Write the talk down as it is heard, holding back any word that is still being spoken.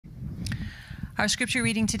Our scripture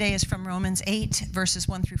reading today is from Romans 8, verses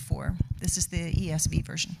 1 through 4. This is the ESV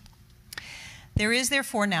version. There is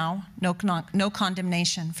therefore now no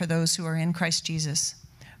condemnation for those who are in Christ Jesus.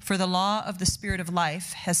 For the law of the Spirit of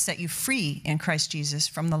life has set you free in Christ Jesus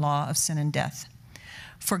from the law of sin and death.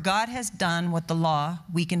 For God has done what the law,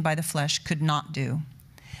 weakened by the flesh, could not do.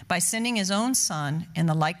 By sending his own Son in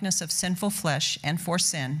the likeness of sinful flesh and for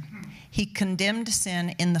sin, he condemned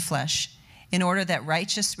sin in the flesh, in order that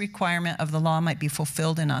righteous requirement of the law might be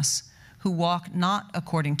fulfilled in us, who walk not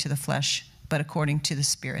according to the flesh, but according to the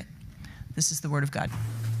Spirit. This is the word of God.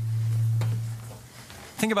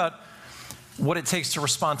 Think about what it takes to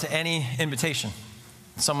respond to any invitation.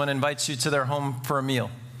 Someone invites you to their home for a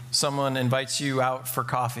meal. Someone invites you out for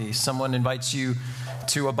coffee. Someone invites you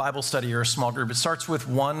to a Bible study or a small group. It starts with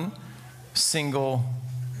one single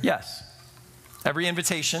yes. Every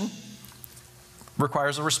invitation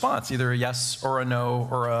requires a response, either a yes or a no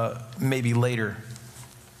or a maybe later.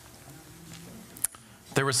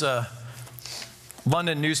 There was a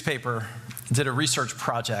London newspaper did a research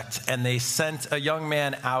project, and they sent a young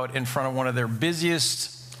man out in front of one of their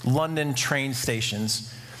busiest London train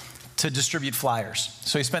stations to distribute flyers.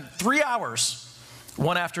 So he spent 3 hours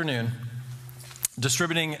one afternoon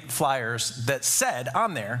distributing flyers that said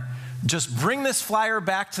on there, just bring this flyer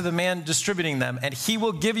back to the man distributing them, and he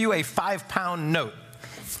will give you a £5 note.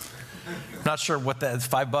 I'm not sure what that is,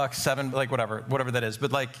 $5, $7, like whatever that is,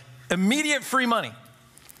 but like immediate free money.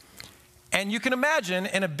 And you can imagine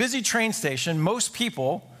in a busy train station, most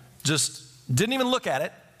people just didn't even look at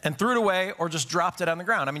it and threw it away or just dropped it on the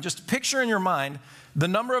ground. I mean, just picture in your mind the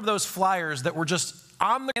number of those flyers that were just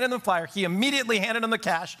on the end of the flyer. He immediately handed them the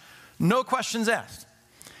cash, no questions asked.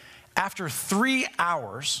 After 3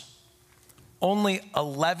 hours, only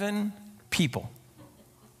 11 people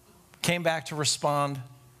came back to respond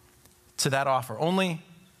to that offer. Only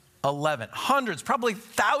 11. Hundreds, probably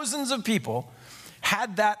thousands of people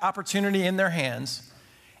had that opportunity in their hands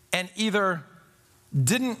and either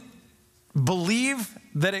didn't believe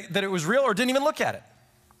that it was real or didn't even look at it.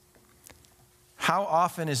 How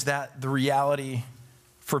often is that the reality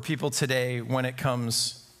for people today when it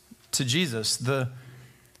comes to Jesus?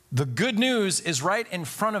 The good news is right in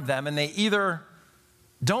front of them, and they either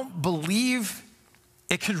don't believe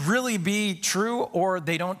it could really be true, or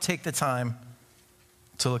they don't take the time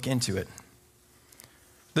to look into it.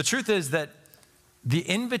 The truth is that the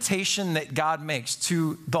invitation that God makes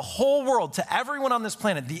to the whole world, to everyone on this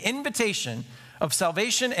planet, the invitation of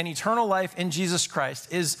salvation and eternal life in Jesus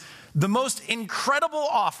Christ is the most incredible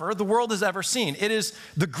offer the world has ever seen. It is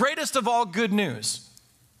the greatest of all good news,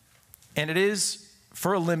 and it is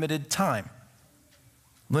for a limited time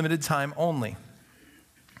only.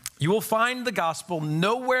 You will find the gospel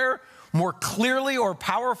nowhere more clearly or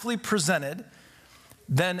powerfully presented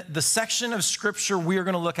than the section of scripture we are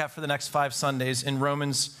going to look at for the next 5 Sundays in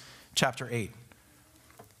Romans chapter 8. It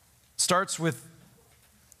starts with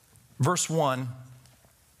verse 1.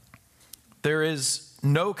 There is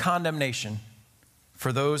no condemnation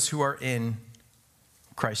for those who are in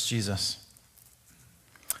Christ Jesus.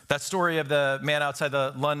 That story of the man outside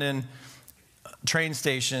the London train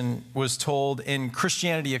station was told in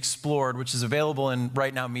Christianity Explored, which is available in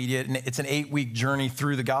Right Now Media. And it's an 8-week journey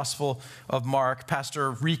through the Gospel of Mark.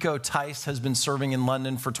 Pastor Rico Tice has been serving in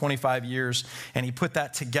London for 25 years, and he put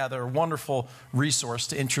that together, a wonderful resource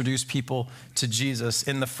to introduce people to Jesus.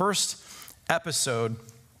 In the first episode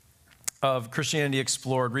of Christianity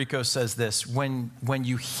Explored, Rico says this: when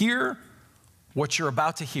you hear what you're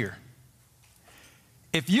about to hear,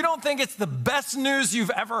 if you don't think it's the best news you've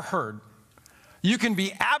ever heard, you can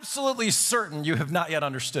be absolutely certain you have not yet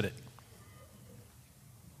understood it.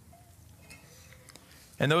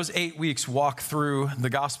 And those 8 weeks walk through the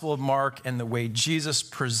Gospel of Mark and the way Jesus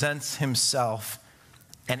presents himself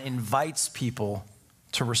and invites people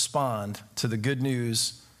to respond to the good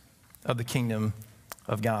news of the kingdom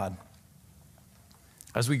of God.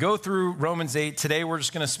 As we go through Romans 8, today we're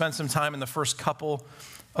just going to spend some time in the first couple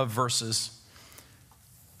of verses.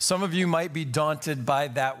 Some of you might be daunted by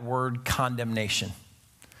that word condemnation.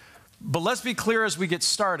 But let's be clear as we get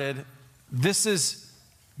started,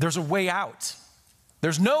 there's a way out.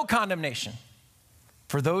 There's no condemnation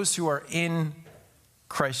for those who are in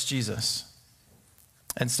Christ Jesus.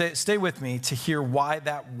 And stay with me to hear why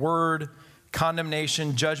that word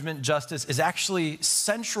condemnation, judgment, justice is actually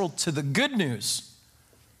central to the good news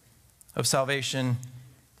of salvation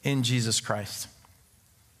in Jesus Christ.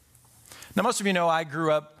 Now, most of you know I grew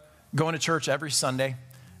up going to church every Sunday.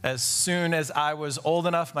 As soon as I was old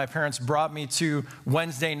enough, my parents brought me to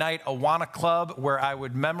Wednesday night Awana Club, where I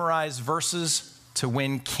would memorize verses to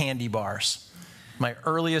win candy bars. My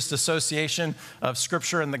earliest association of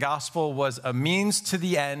Scripture and the gospel was a means to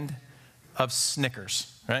the end of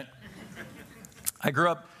Snickers, right? I grew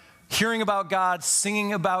up hearing about God,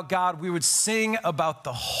 singing about God. We would sing about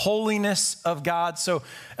the holiness of God. So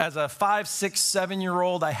as a 5, 6,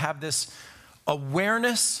 7-year-old, I have this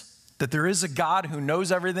awareness that there is a God who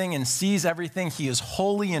knows everything and sees everything. He is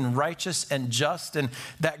holy and righteous and just. And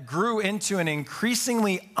that grew into an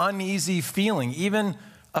increasingly uneasy feeling, even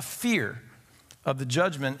a fear of the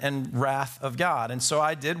judgment and wrath of God. And so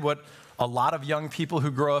I did what a lot of young people who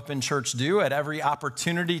grow up in church do. At every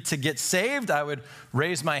opportunity to get saved, I would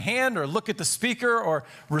raise my hand or look at the speaker or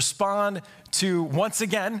respond to, once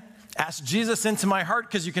again, ask Jesus into my heart,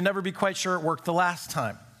 because you can never be quite sure it worked the last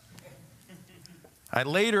time. I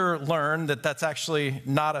later learned that that's actually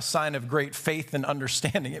not a sign of great faith and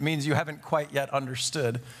understanding. It means you haven't quite yet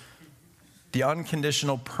understood the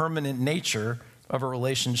unconditional, permanent nature of a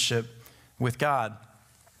relationship with God.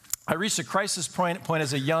 I reached a crisis point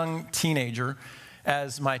as a young teenager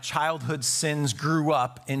as my childhood sins grew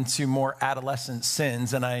up into more adolescent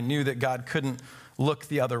sins, and I knew that God couldn't look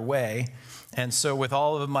the other way. And so with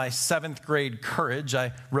all of my 7th grade courage,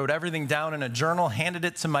 I wrote everything down in a journal, handed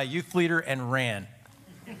it to my youth leader, and ran.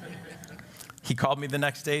 He called me the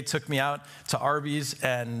next day, took me out to Arby's,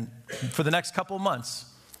 and for the next couple of months,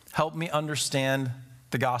 helped me understand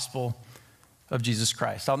the gospel of Jesus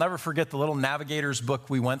Christ. I'll never forget the little navigator's book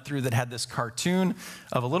we went through that had this cartoon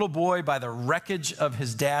of a little boy by the wreckage of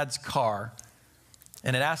his dad's car.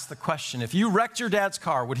 And it asked the question, if you wrecked your dad's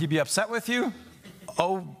car, would he be upset with you?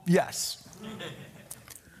 Oh, yes.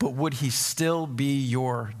 But would he still be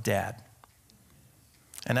your dad?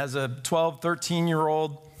 And as a 12,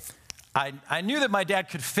 13-year-old, I knew that my dad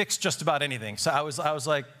could fix just about anything. So I was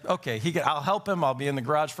like, okay, I'll help him. I'll be in the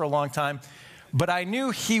garage for a long time. But I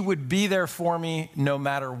knew he would be there for me no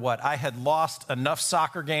matter what. I had lost enough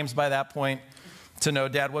soccer games by that point to know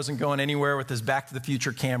Dad wasn't going anywhere with his Back to the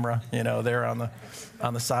Future camera, there on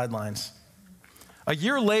the sidelines. A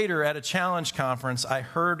year later at a challenge conference, I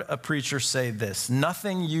heard a preacher say this: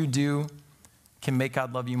 nothing you do can make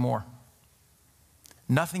God love you more.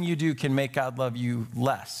 Nothing you do can make God love you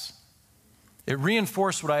less. It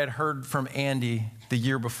reinforced what I had heard from Andy the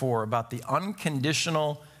year before about the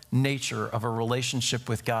unconditional nature of a relationship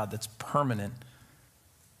with God that's permanent,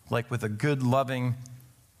 like with a good, loving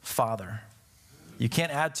Father. You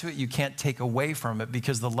can't add to it, you can't take away from it,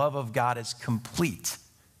 because the love of God is complete.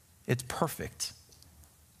 It's perfect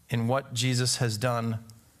in what Jesus has done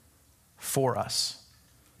for us.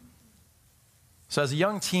 So as a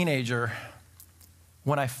young teenager,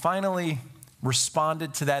 when I finally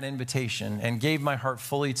responded to that invitation and gave my heart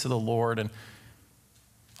fully to the Lord and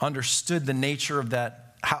understood the nature of that,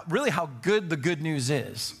 how good the good news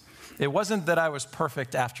is. It wasn't that I was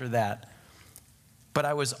perfect after that, but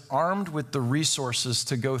I was armed with the resources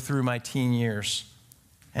to go through my teen years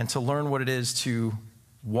and to learn what it is to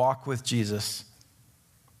walk with Jesus.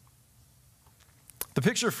 The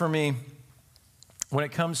picture for me, when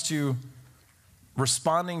it comes to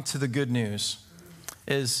responding to the good news,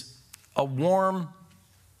 is a warm,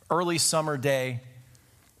 early summer day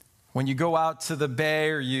when you go out to the bay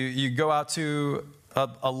or you go out to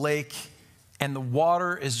a lake and the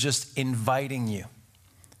water is just inviting you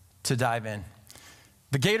to dive in.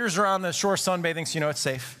 The gators are on the shore sunbathing, so you know it's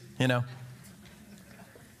safe,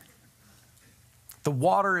 The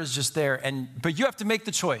water is just there, but you have to make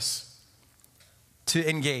the choice to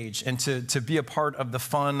engage and to be a part of the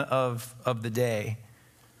fun of the day.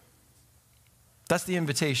 That's the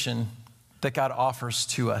invitation that God offers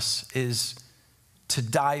to us, is to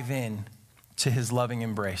dive in to his loving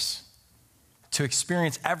embrace, to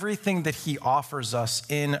experience everything that he offers us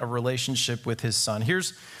in a relationship with his Son.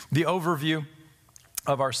 Here's the overview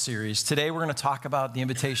of our series. Today we're going to talk about the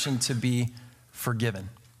invitation to be forgiven,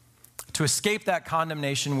 to escape that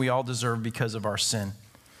condemnation we all deserve because of our sin.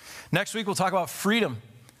 Next week we'll talk about freedom,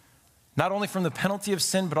 not only from the penalty of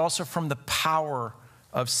sin, but also from the power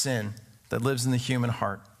of sin that lives in the human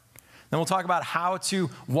heart. Then we'll talk about how to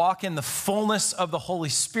walk in the fullness of the Holy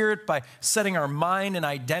Spirit by setting our mind and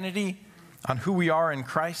identity on who we are in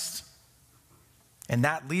Christ. And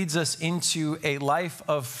that leads us into a life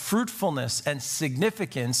of fruitfulness and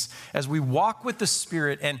significance as we walk with the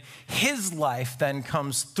Spirit, and his life then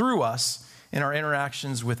comes through us in our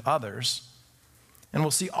interactions with others. And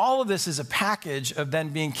we'll see all of this as a package of then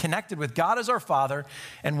being connected with God as our Father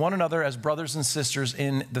and one another as brothers and sisters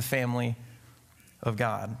in the family of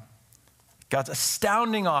God. God's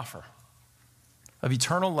astounding offer of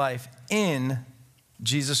eternal life in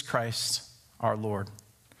Jesus Christ our Lord.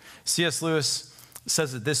 C.S. Lewis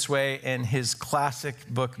says it this way in his classic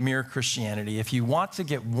book, Mere Christianity. If you want to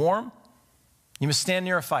get warm, you must stand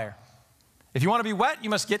near a fire. If you want to be wet, you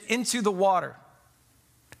must get into the water.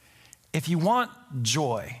 If you want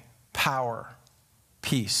joy, power,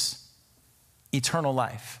 peace, eternal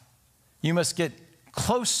life, you must get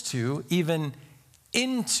close to, even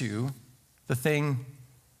into, the thing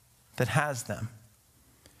that has them.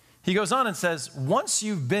 He goes on and says, once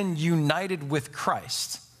you've been united with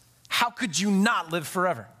Christ, how could you not live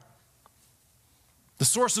forever? The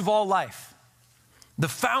source of all life, the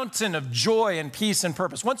fountain of joy and peace and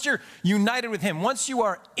purpose. Once you're united with him, once you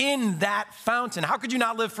are in that fountain, how could you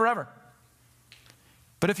not live forever?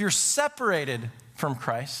 But if you're separated from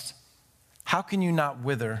Christ, how can you not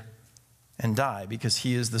wither and die? Because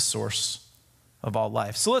he is the source of all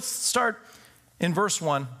life. So let's start in verse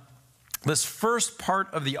 1, this first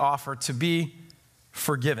part of the offer to be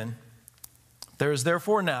forgiven. There is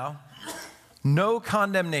therefore now no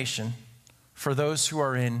condemnation for those who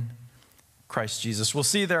are in Christ Jesus. We'll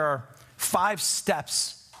see there are 5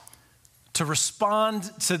 steps to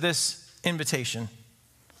respond to this invitation.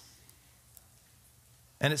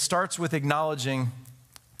 And it starts with acknowledging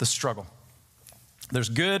the struggle. There's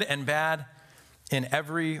good and bad in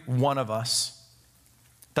every one of us.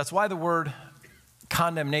 That's why the word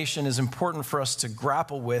condemnation is important for us to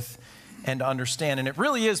grapple with and to understand. And it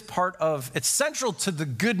really is it's central to the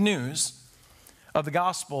good news of the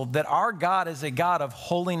gospel that our God is a God of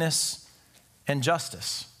holiness and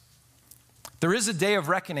justice. There is a day of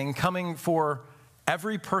reckoning coming for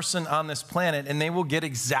every person on this planet, and they will get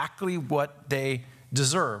exactly what they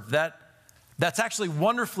deserve. That's actually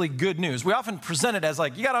wonderfully good news. We often present it as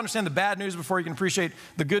like, you got to understand the bad news before you can appreciate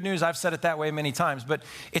the good news. I've said it that way many times, but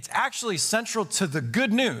it's actually central to the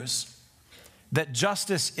good news that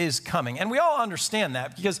justice is coming. And we all understand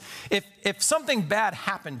that, because if something bad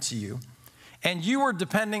happened to you and you were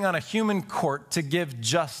depending on a human court to give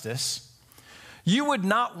justice, you would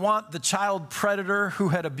not want the child predator who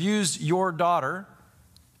had abused your daughter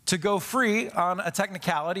to go free on a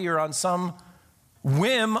technicality or on some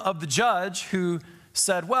whim of the judge who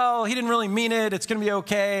said, well, he didn't really mean it, it's going to be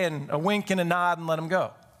okay, and a wink and a nod and let him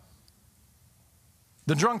go.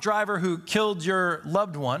 The drunk driver who killed your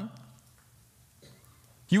loved one,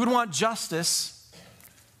 you would want justice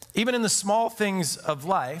even in the small things of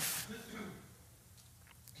life.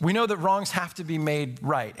 We know that wrongs have to be made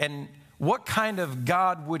right. And what kind of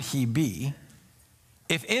God would he be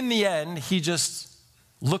if in the end he just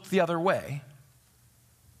looked the other way?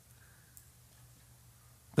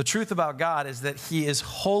 The truth about God is that he is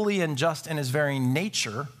holy and just in his very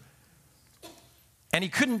nature, and he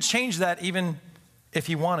couldn't change that even if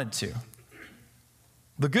he wanted to.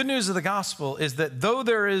 The good news of the gospel is that though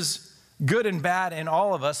there is good and bad in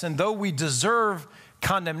all of us, and though we deserve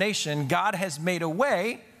condemnation, God has made a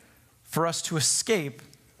way for us to escape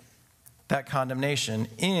that condemnation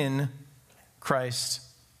in Christ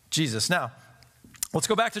Jesus. Now, let's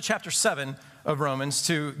go back to chapter 7 of Romans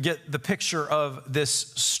to get the picture of this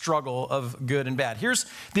struggle of good and bad. Here's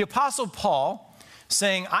the Apostle Paul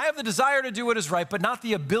saying, I have the desire to do what is right, but not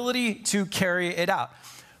the ability to carry it out.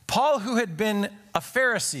 Paul, who had been a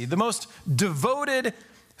Pharisee, the most devoted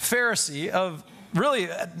Pharisee of really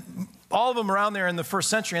all of them around there in the first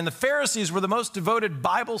century, and the Pharisees were the most devoted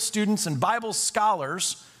Bible students and Bible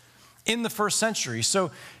scholars in the first century.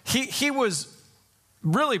 So he was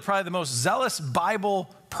really probably the most zealous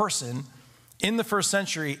Bible person in the first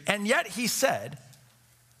century, and yet he said,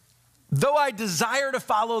 though I desire to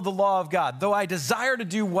follow the law of God, though I desire to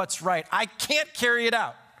do what's right, I can't carry it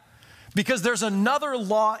out because there's another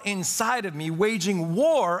law inside of me waging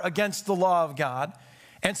war against the law of God,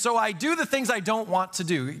 and so I do the things I don't want to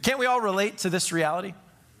do. Can't we all relate to this reality?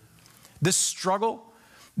 This struggle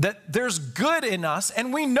that there's good in us,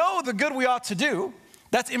 and we know the good we ought to do.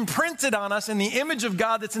 That's imprinted on us in the image of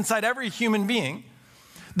God that's inside every human being.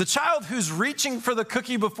 The child who's reaching for the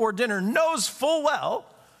cookie before dinner knows full well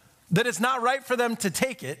that it's not right for them to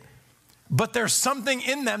take it, but there's something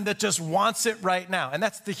in them that just wants it right now. And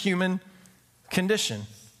that's the human condition,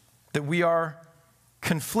 that we are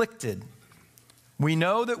conflicted. We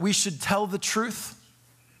know that we should tell the truth,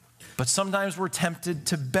 but sometimes we're tempted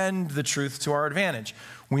to bend the truth to our advantage.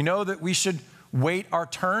 We know that we should wait our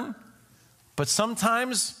turn, but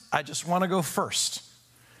sometimes I just want to go first.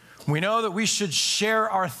 We know that we should share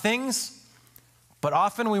our things, but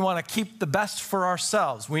often we want to keep the best for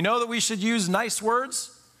ourselves. We know that we should use nice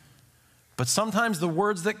words, but sometimes the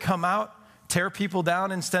words that come out tear people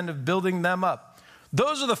down instead of building them up.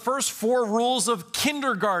 Those are the first 4 rules of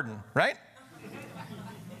kindergarten, right?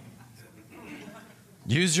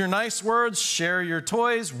 Use your nice words, share your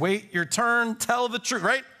toys, wait your turn, tell the truth,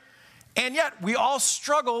 right? And yet we all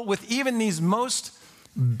struggle with even these most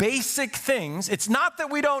basic things. It's not that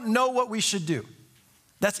we don't know what we should do.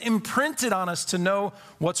 That's imprinted on us to know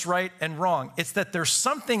what's right and wrong. It's that there's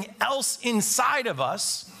something else inside of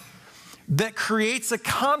us that creates a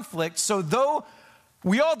conflict. So though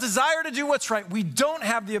we all desire to do what's right, we don't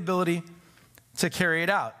have the ability to carry it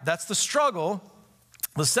out. That's the struggle.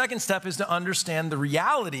 The second step is to understand the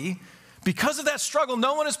reality. Because of that struggle,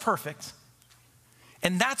 no one is perfect.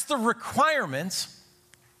 And that's the requirement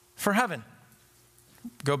for heaven.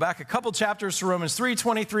 Go back a couple chapters to Romans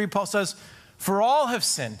 3:23. Paul says, "For all have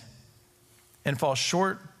sinned and fall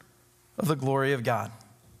short of the glory of God."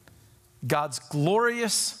 God's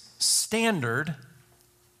glorious standard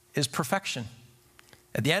is perfection.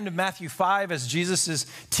 At the end of Matthew 5, as Jesus is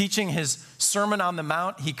teaching his Sermon on the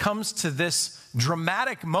Mount, he comes to this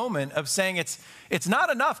dramatic moment of saying it's not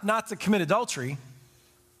enough not to commit adultery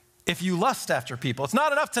if you lust after people. It's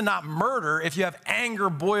not enough to not murder if you have anger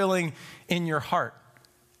boiling in your heart.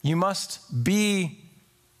 You must be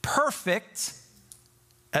perfect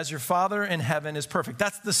as your Father in heaven is perfect.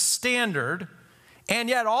 That's the standard. And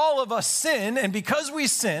yet all of us sin, and because we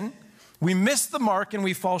sin, we miss the mark and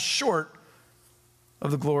we fall short of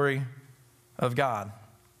the glory of God.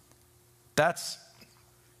 That's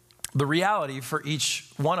the reality for each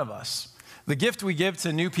one of us. The gift we give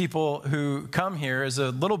to new people who come here is a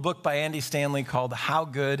little book by Andy Stanley called How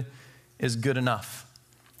Good is Good Enough?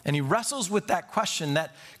 And he wrestles with that question,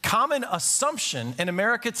 that common assumption in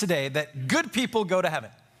America today that good people go to heaven.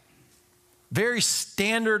 Very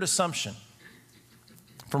standard assumption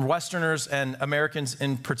from Westerners and Americans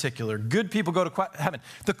in particular. Good people go to heaven.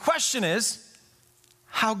 The question is,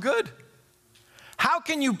 how good? How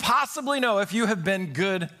can you possibly know if you have been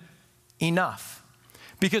good enough?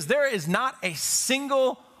 Because there is not a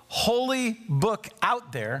single holy book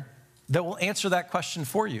out there that will answer that question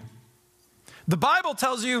for you. The Bible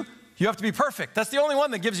tells you you have to be perfect. That's the only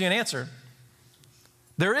one that gives you an answer.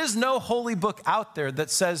 There is no holy book out there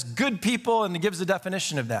that says good people and gives a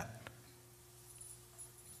definition of that.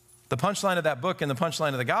 The punchline of that book and the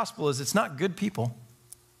punchline of the gospel is it's not good people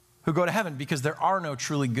who go to heaven, because there are no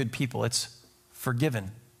truly good people. It's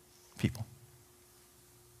forgiven people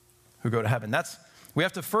who go to heaven. We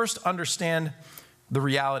have to first understand the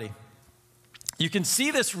reality. You can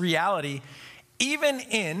see this reality even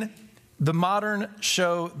in the modern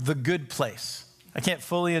show, The Good Place. I can't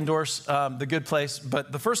fully endorse The Good Place,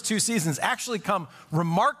 but the first 2 seasons actually come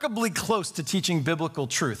remarkably close to teaching biblical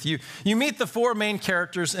truth. You meet the 4 main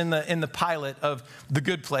characters in the pilot of The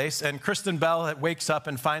Good Place, and Kristen Bell wakes up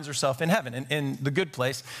and finds herself in heaven in The Good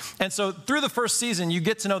Place. And so through the first season, you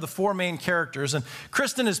get to know the 4 main characters, and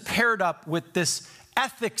Kristen is paired up with this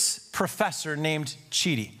ethics professor named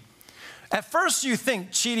Chidi. At first, you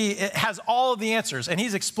think Chidi has all of the answers, and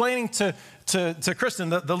he's explaining to Kristen,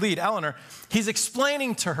 the lead, Eleanor, he's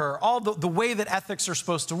explaining to her all the way that ethics are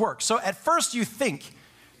supposed to work. So at first, you think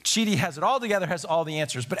Chidi has it all together, has all the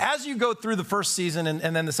answers. But as you go through the first season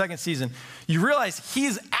and then the second season, you realize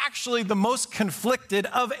he's actually the most conflicted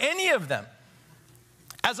of any of them.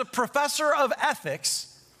 As a professor of ethics,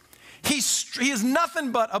 he is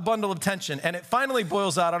nothing but a bundle of tension. And it finally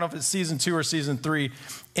boils out, I don't know if it's season 2 or season 3,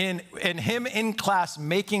 in him in class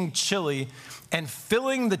making chili and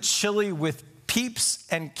filling the chili with Peeps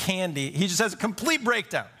and candy. He just has a complete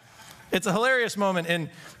breakdown. It's a hilarious moment in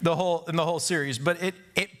the whole series, but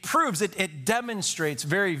it proves, it demonstrates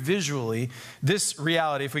very visually this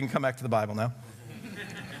reality, if we can come back to the Bible now,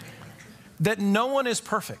 that no one is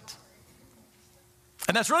perfect.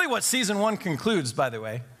 And that's really what season 1 concludes, by the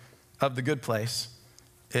way, of The Good Place,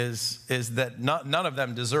 is that none of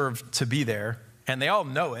them deserve to be there, and they all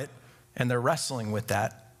know it, and they're wrestling with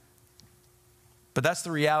that. But that's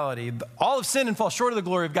the reality. All have sinned and fall short of the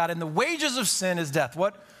glory of God, and the wages of sin is death.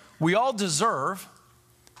 What we all deserve,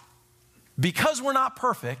 because we're not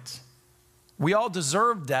perfect, we all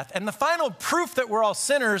deserve death. And the final proof that we're all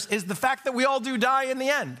sinners is the fact that we all do die in the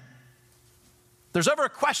end. If there's ever a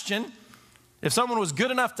question, if someone was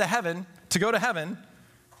good enough to go to heaven,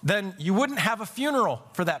 then you wouldn't have a funeral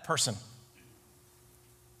for that person.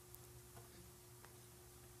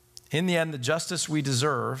 In the end, the justice we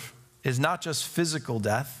deserve is not just physical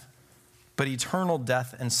death, but eternal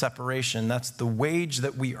death and separation. That's the wage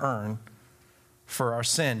that we earn for our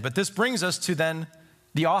sin. But this brings us to then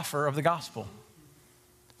the offer of the gospel.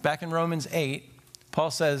 Back in Romans 8, Paul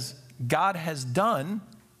says, God has done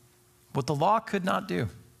what the law could not do,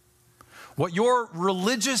 what your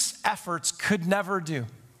religious efforts could never do.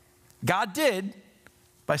 God did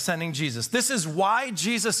by sending Jesus. This is why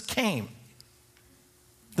Jesus came.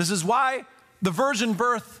 This is why the virgin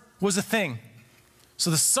birth was a thing. So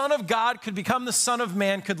the Son of God could become the Son of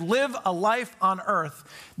Man, could live a life on earth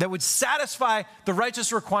that would satisfy the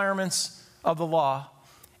righteous requirements of the law,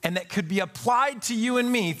 and that could be applied to you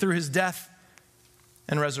and me through his death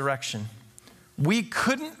and resurrection. We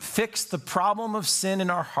couldn't fix the problem of sin in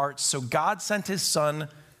our hearts, so God sent his Son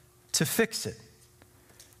to fix it.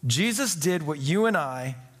 Jesus did what you and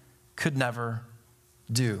I could never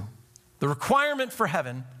do. The requirement for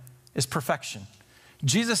heaven is perfection.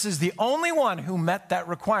 Jesus is the only one who met that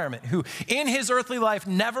requirement, who in his earthly life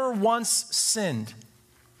never once sinned,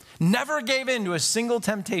 never gave in to a single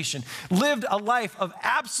temptation, lived a life of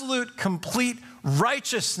absolute, complete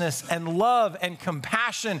righteousness and love and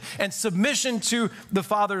compassion and submission to the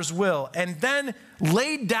Father's will, and then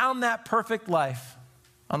laid down that perfect life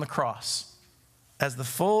on the cross as the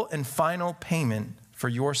full and final payment for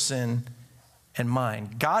your sin and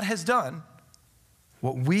mine. God has done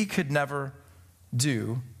what we could never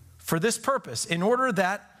do for this purpose, in order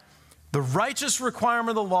that the righteous requirement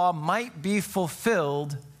of the law might be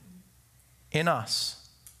fulfilled in us.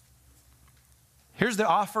 Here's the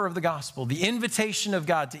offer of the gospel. The invitation of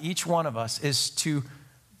God to each one of us is to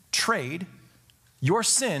trade your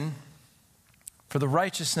sin for the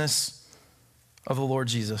righteousness of the Lord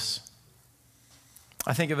Jesus.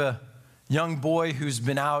 I think of a young boy who's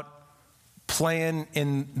been out playing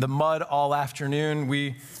in the mud all afternoon.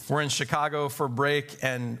 We were in Chicago for break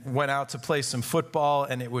and went out to play some football,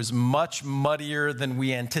 and it was much muddier than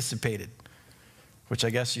we anticipated, which I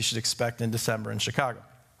guess you should expect in December in Chicago.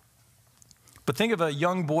 But think of a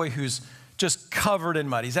young boy who's just covered in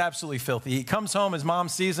mud. He's absolutely filthy. He comes home, his mom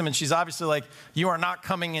sees him, and she's obviously like, "You are not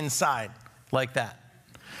coming inside like that."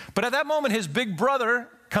 But at that moment, his big brother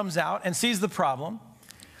comes out and sees the problem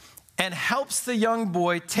and helps the young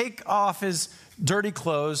boy take off his dirty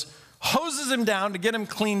clothes, hoses him down to get him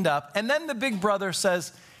cleaned up, and then the big brother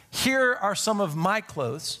says, "Here are some of my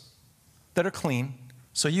clothes that are clean,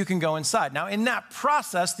 so you can go inside." Now, in that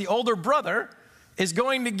process, the older brother is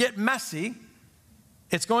going to get messy.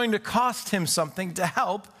 It's going to cost him something to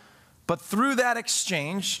help, but through that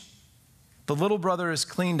exchange, the little brother is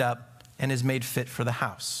cleaned up and is made fit for the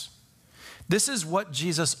house. This is what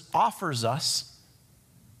Jesus offers us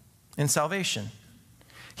in salvation.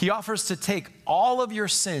 He offers to take all of your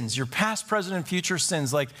sins, your past, present, and future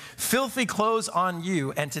sins, like filthy clothes on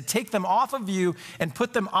you, and to take them off of you and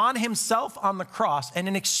put them on himself on the cross. And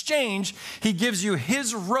in exchange, he gives you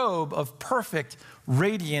his robe of perfect,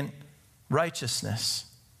 radiant righteousness.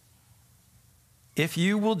 If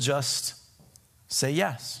you will just say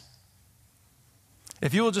yes.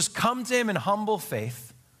 If you will just come to him in humble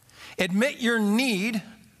faith, admit your need,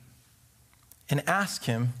 and ask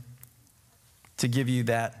him to give you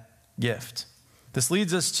that gift. This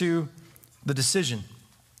leads us to the decision.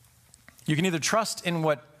 You can either trust in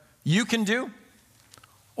what you can do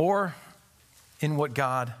or in what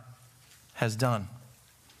God has done.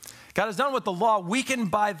 God has done what the law,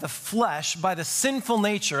 weakened by the flesh, by the sinful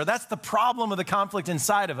nature. That's the problem of the conflict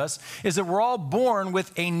inside of us, is that we're all born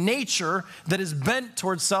with a nature that is bent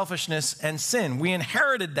towards selfishness and sin. We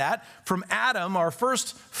inherited that from Adam, our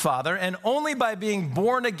first father, and only by being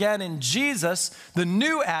born again in Jesus, the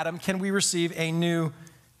new Adam, can we receive a new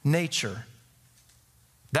nature.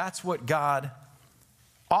 That's what God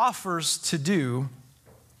offers to do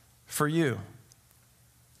for you.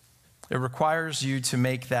 It requires you to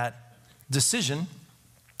make that decision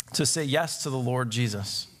to say yes to the Lord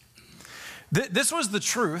Jesus. This was the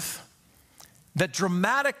truth that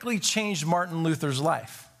dramatically changed Martin Luther's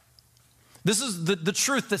life. This is the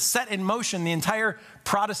truth that set in motion the entire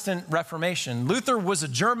Protestant Reformation. Luther was a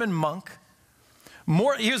German monk.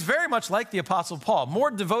 He was very much like the Apostle Paul,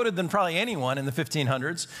 more devoted than probably anyone in the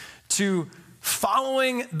 1500s to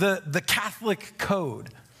following the Catholic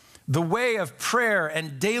code, the way of prayer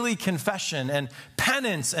and daily confession and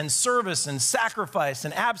penance and service and sacrifice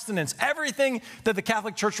and abstinence. Everything that the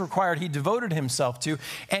Catholic Church required, he devoted himself to.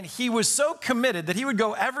 And he was so committed that he would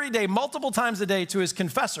go every day, multiple times a day, to his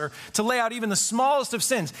confessor to lay out even the smallest of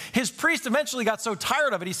sins. His priest eventually got so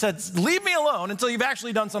tired of it, he said, "Leave me alone until you've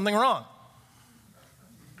actually done something wrong."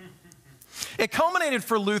 It culminated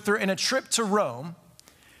for Luther in a trip to Rome,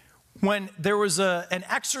 when there was an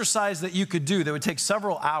exercise that you could do that would take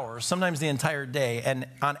several hours, sometimes the entire day, and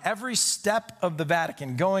on every step of the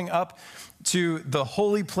Vatican, going up to the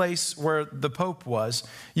holy place where the Pope was,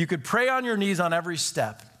 you could pray on your knees on every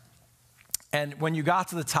step. And when you got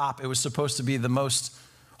to the top, it was supposed to be the most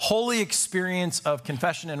holy experience of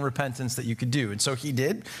confession and repentance that you could do. And so he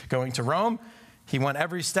did, going to Rome. He went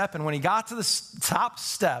every step, and when he got to the top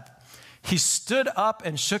step, he stood up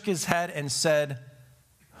and shook his head and said,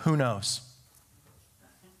 who knows?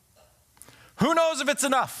 Who knows if it's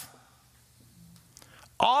enough?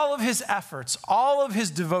 All of his efforts, all of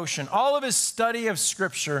his devotion, all of his study of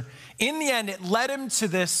Scripture, in the end, it led him to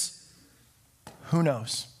this, who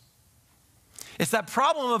knows? It's that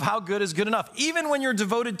problem of how good is good enough. Even when you're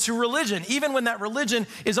devoted to religion, even when that religion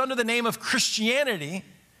is under the name of Christianity,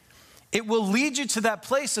 it will lead you to that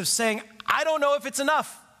place of saying, I don't know if it's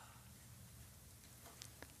enough.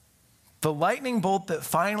 The lightning bolt that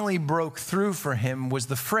finally broke through for him was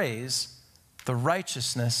the phrase, the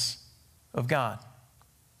righteousness of God.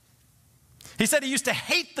 He said he used to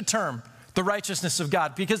hate the term, the righteousness of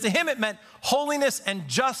God, because to him it meant holiness and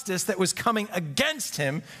justice that was coming against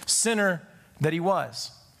him, sinner that he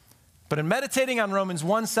was. But in meditating on Romans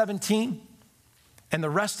 1:17 and the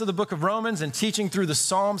rest of the book of Romans and teaching through the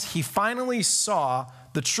Psalms, he finally saw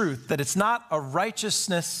the truth that it's not a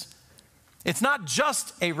righteousness, it's not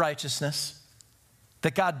just a righteousness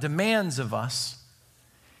that God demands of us.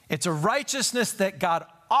 It's a righteousness that God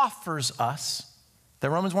offers us, that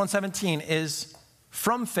Romans 1:17 is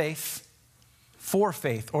from faith, for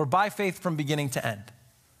faith, or by faith from beginning to end.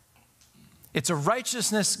 It's a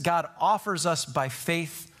righteousness God offers us by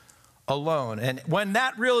faith alone. And when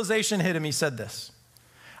that realization hit him, he said this,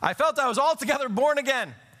 I felt I was altogether born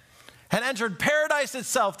again and entered paradise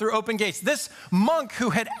itself through open gates. This monk who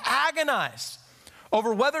had agonized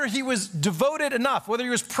over whether he was devoted enough, whether he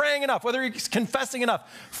was praying enough, whether he was confessing enough.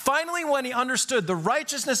 Finally, when he understood the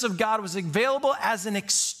righteousness of God was available as an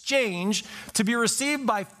exchange to be received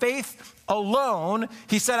by faith alone,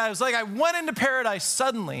 he said, I went into paradise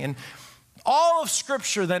suddenly, and all of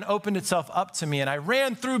Scripture then opened itself up to me, and I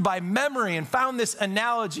ran through by memory and found this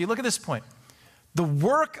analogy. Look at this point. The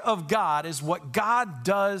work of God is what God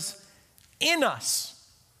does in us.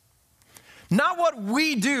 Not what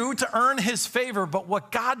we do to earn his favor, but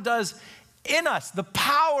what God does in us. The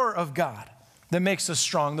power of God that makes us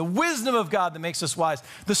strong. The wisdom of God that makes us wise.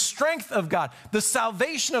 The strength of God. The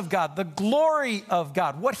salvation of God. The glory of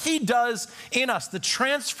God. What he does in us. The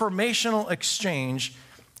transformational exchange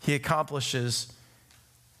he accomplishes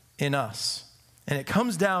in us. And it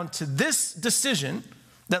comes down to this decision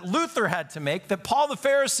that Luther had to make, that Paul the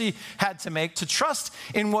Pharisee had to make, to trust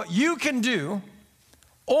in what you can do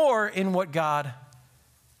or in what God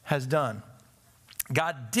has done.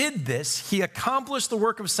 God did this. He accomplished the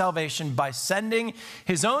work of salvation by sending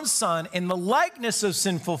his own son in the likeness of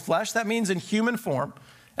sinful flesh, that means in human form,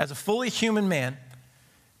 as a fully human man,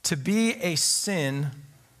 to be a sin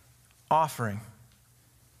offering.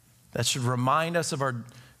 That should remind us of our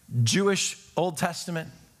Jewish Old Testament,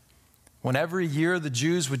 when every year the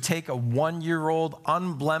Jews would take a 1-year-old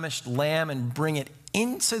unblemished lamb and bring it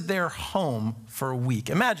into their home for a week.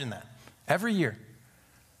 Imagine that. Every year.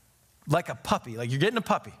 Like a puppy, like you're getting a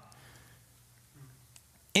puppy.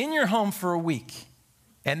 In your home for a week.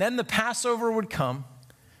 And then the Passover would come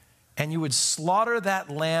and you would slaughter that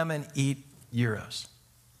lamb and eat gyros.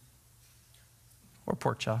 Or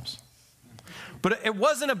pork chops. But it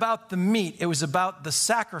wasn't about the meat. It was about the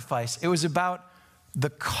sacrifice. It was about the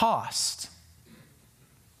cost.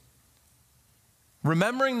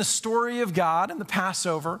 Remembering the story of God in the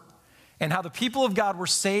Passover and how the people of God were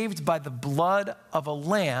saved by the blood of a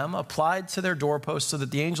lamb applied to their doorpost so that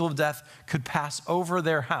the angel of death could pass over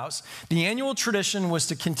their house. The annual tradition was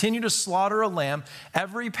to continue to slaughter a lamb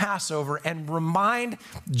every Passover and remind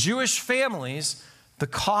Jewish families the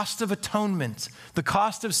cost of atonement, the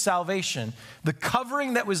cost of salvation, the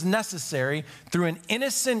covering that was necessary through an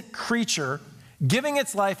innocent creature giving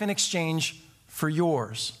its life in exchange for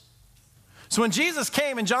yours. So when Jesus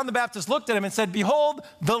came and John the Baptist looked at him and said, behold,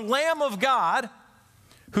 the Lamb of God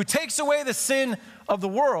who takes away the sin of the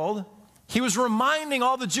world, he was reminding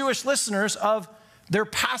all the Jewish listeners of their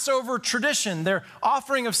Passover tradition, their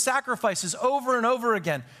offering of sacrifices over and over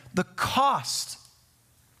again, the cost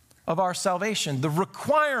of our salvation, the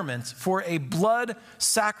requirement for a blood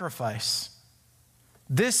sacrifice.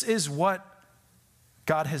 This is what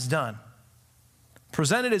God has done.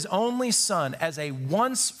 Presented his only son as a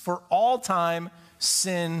once for all time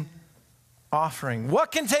sin offering.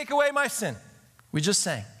 What can take away my sin? We just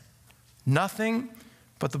sang. Nothing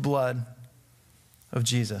but the blood of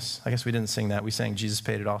Jesus. I guess we didn't sing that. We sang Jesus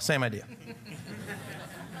paid it all. Same idea.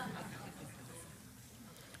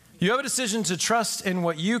 You have a decision to trust in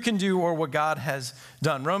what you can do or what God has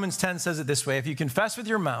done. Romans 10 says it this way. If you confess with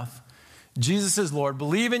your mouth Jesus is Lord,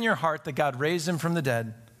 believe in your heart that God raised him from the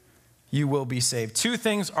dead, you will be saved. Two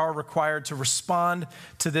things are required to respond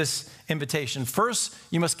to this invitation. First,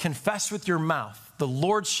 you must confess with your mouth the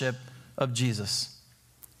lordship of Jesus.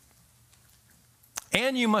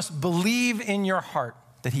 And you must believe in your heart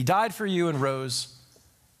that he died for you and rose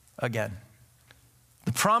again.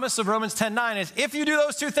 The promise of Romans 10:9 is if you do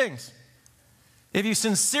those two things, if you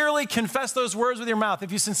sincerely confess those words with your mouth,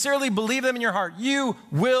 if you sincerely believe them in your heart, you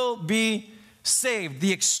will be saved.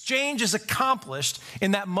 The exchange is accomplished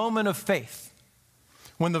in that moment of faith,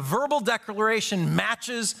 when the verbal declaration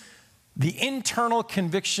matches the internal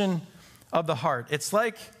conviction of the heart. It's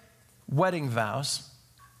like wedding vows.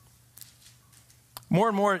 More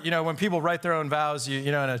and more, when people write their own vows,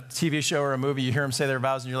 in a TV show or a movie, you hear them say their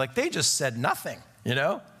vows, and you're like, they just said nothing,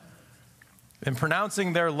 And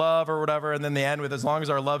pronouncing their love or whatever, and then they end with, as long as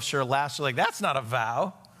our love sure lasts, you're like, that's not a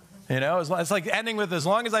vow, It's like ending with, as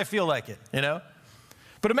long as I feel like it,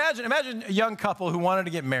 But imagine a young couple who wanted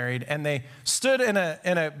to get married, and they stood in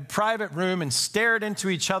a private room and stared into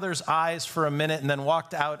each other's eyes for a minute and then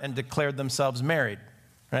walked out and declared themselves married,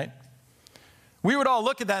 right? We would all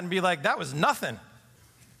look at that and be like, that was nothing.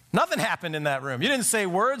 Nothing happened in that room. You didn't say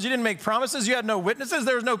words. You didn't make promises. You had no witnesses.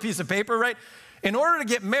 There was no piece of paper, right? In order to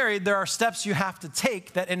get married, there are steps you have to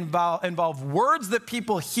take that involve words that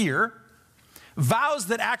people hear, vows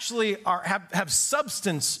that actually have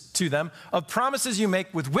substance to them, of promises you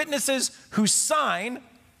make with witnesses who sign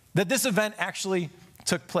that this event actually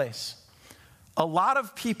took place. A lot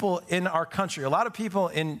of people in our country, a lot of people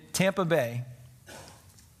in Tampa Bay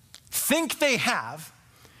think they have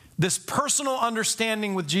this personal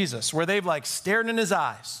understanding with Jesus where they've stared in his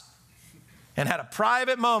eyes and had a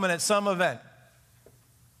private moment at some event,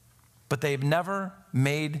 but they've never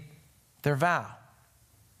made their vow.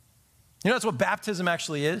 That's what baptism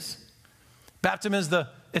actually is. Baptism is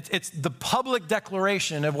it's the public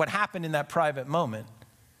declaration of what happened in that private moment.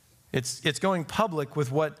 It's going public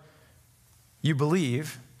with what you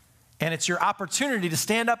believe, and it's your opportunity to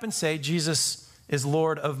stand up and say, Jesus is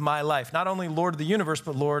Lord of my life. Not only Lord of the universe,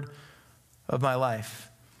 but Lord of my life.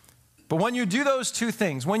 But when you do those two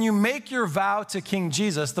things, when you make your vow to King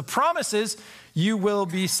Jesus, the promise is you will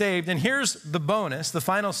be saved. And here's the bonus, the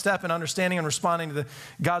final step in understanding and responding to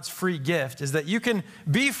God's free gift is that you can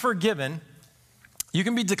be forgiven. You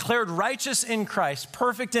can be declared righteous in Christ,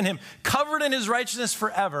 perfect in him, covered in his righteousness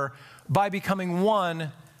forever by becoming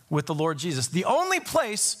one with the Lord Jesus. The only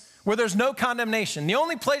place where there's no condemnation, the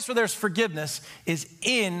only place where there's forgiveness is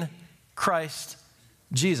in Christ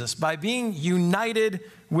Jesus, by being united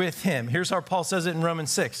with him. Here's how Paul says it in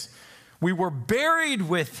Romans 6. We were buried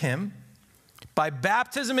with him by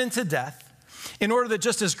baptism into death, in order that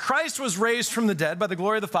just as Christ was raised from the dead by the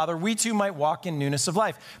glory of the Father, we too might walk in newness of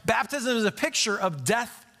life. Baptism is a picture of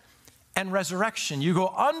death and resurrection. You go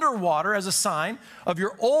underwater as a sign of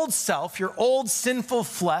your old self, your old sinful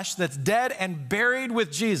flesh that's dead and buried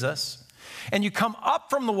with Jesus. And you come up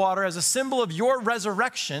from the water as a symbol of your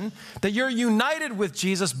resurrection, that you're united with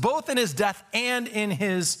Jesus both in his death and in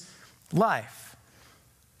his life.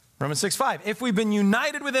 Romans 6:5, if we've been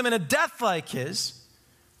united with him in a death like his,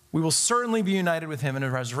 we will certainly be united with him in a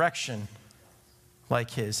resurrection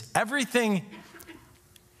like his. Everything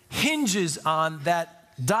hinges on that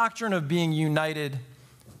doctrine of being united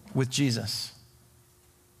with Jesus.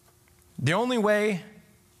 The only way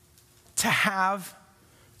to have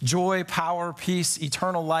joy, power, peace,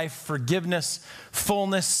 eternal life, forgiveness,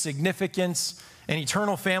 fullness, significance, an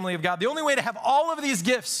eternal family of God, the only way to have all of these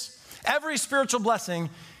gifts, every spiritual blessing,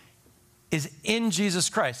 is in Jesus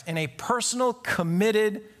Christ, in a personal,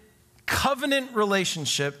 committed, covenant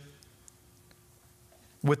relationship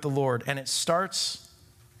with the Lord. And it starts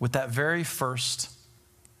with that very first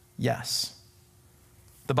yes.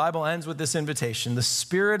 The Bible ends with this invitation. The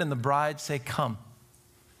Spirit and the bride say, come.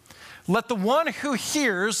 Let the one who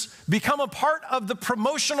hears become a part of the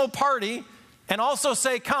promotional party and also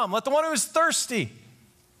say, come. Let the one who is thirsty,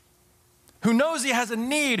 who knows he has a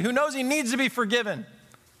need, who knows he needs to be forgiven,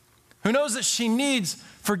 who knows that she needs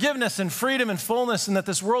forgiveness and freedom and fullness and that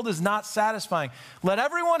this world is not satisfying. Let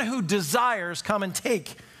everyone who desires come and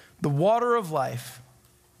take the water of life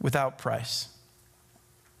without price.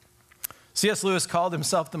 C.S. Lewis called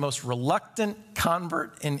himself the most reluctant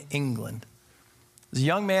convert in England. He was a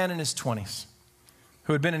young man in his 20s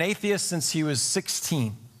who had been an atheist since he was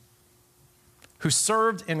 16, who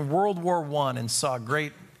served in World War I and saw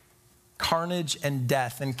great carnage and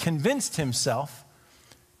death, and convinced himself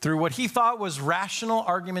through what he thought was rational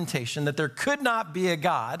argumentation that there could not be a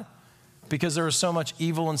God because there was so much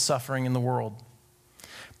evil and suffering in the world.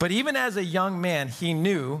 But even as a young man, he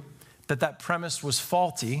knew that that premise was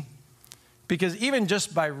faulty, because even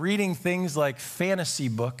just by reading things like fantasy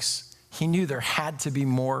books, he knew there had to be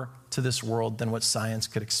more to this world than what science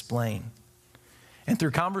could explain. And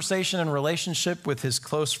through conversation and relationship with his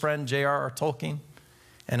close friend J.R.R. Tolkien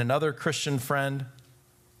and another Christian friend,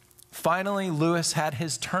 finally Lewis had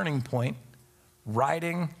his turning point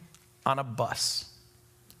writing on a bus.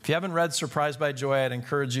 If you haven't read Surprised by Joy, I'd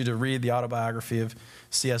encourage you to read the autobiography of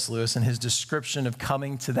C.S. Lewis and his description of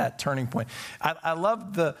coming to that turning point. I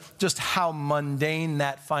love just how mundane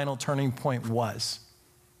that final turning point was.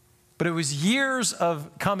 But it was years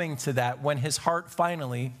of coming to that when his heart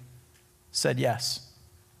finally said yes.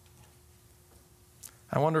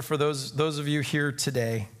 I wonder for those of you here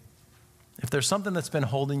today, if there's something that's been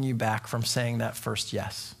holding you back from saying that first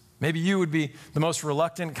yes. Maybe you would be the most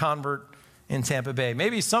reluctant convert in Tampa Bay.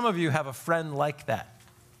 Maybe some of you have a friend like that,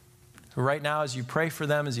 who right now, as you pray for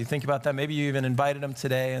them, as you think about that, maybe you even invited them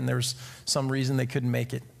today and there's some reason they couldn't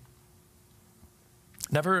make it.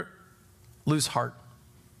 Never lose heart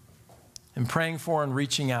in praying for and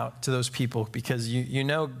reaching out to those people, because you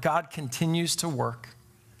know God continues to work,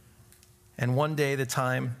 and one day the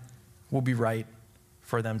time will be right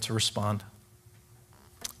for them to respond.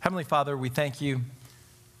 Heavenly Father, we thank you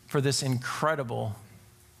for this incredible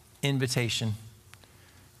invitation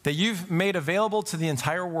that you've made available to the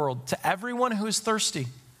entire world, to everyone who is thirsty.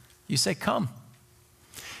 You say, come.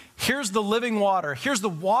 Here's the living water. Here's the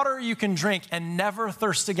water you can drink and never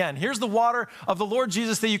thirst again. Here's the water of the Lord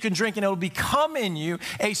Jesus that you can drink, and it will become in you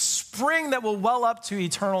a spring that will well up to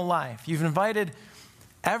eternal life. You've invited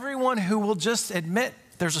everyone who will just admit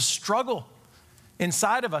there's a struggle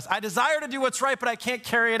inside of us. I desire to do what's right, but I can't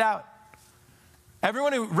carry it out.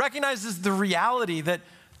 Everyone who recognizes the reality that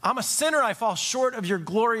I'm a sinner, I fall short of your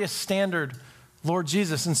glorious standard, Lord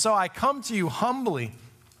Jesus. And so I come to you humbly,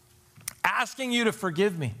 asking you to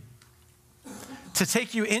forgive me, to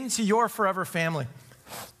take you into your forever family.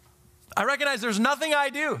 I recognize there's nothing I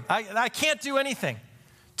do. I can't do anything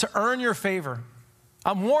to earn your favor.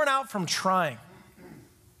 I'm worn out from trying.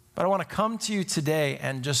 But I want to come to you today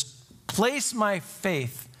and just place my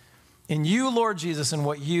faith in you, Lord Jesus, and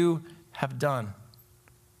what you have done.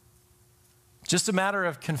 Just a matter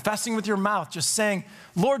of confessing with your mouth, just saying,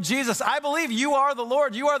 Lord Jesus, I believe you are the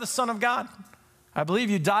Lord. You are the Son of God. I believe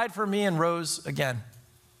you died for me and rose again.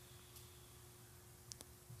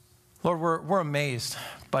 Lord, we're amazed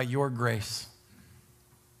by your grace,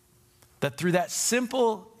 that through that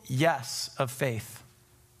simple yes of faith,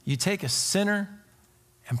 you take a sinner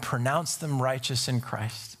and pronounce them righteous in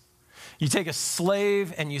Christ. You take a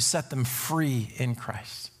slave and you set them free in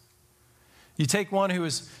Christ. You take one who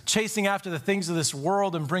is chasing after the things of this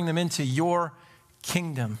world and bring them into your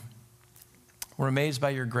kingdom. We're amazed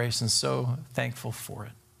by your grace and so thankful for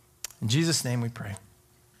it. In Jesus' name we pray.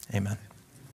 Amen.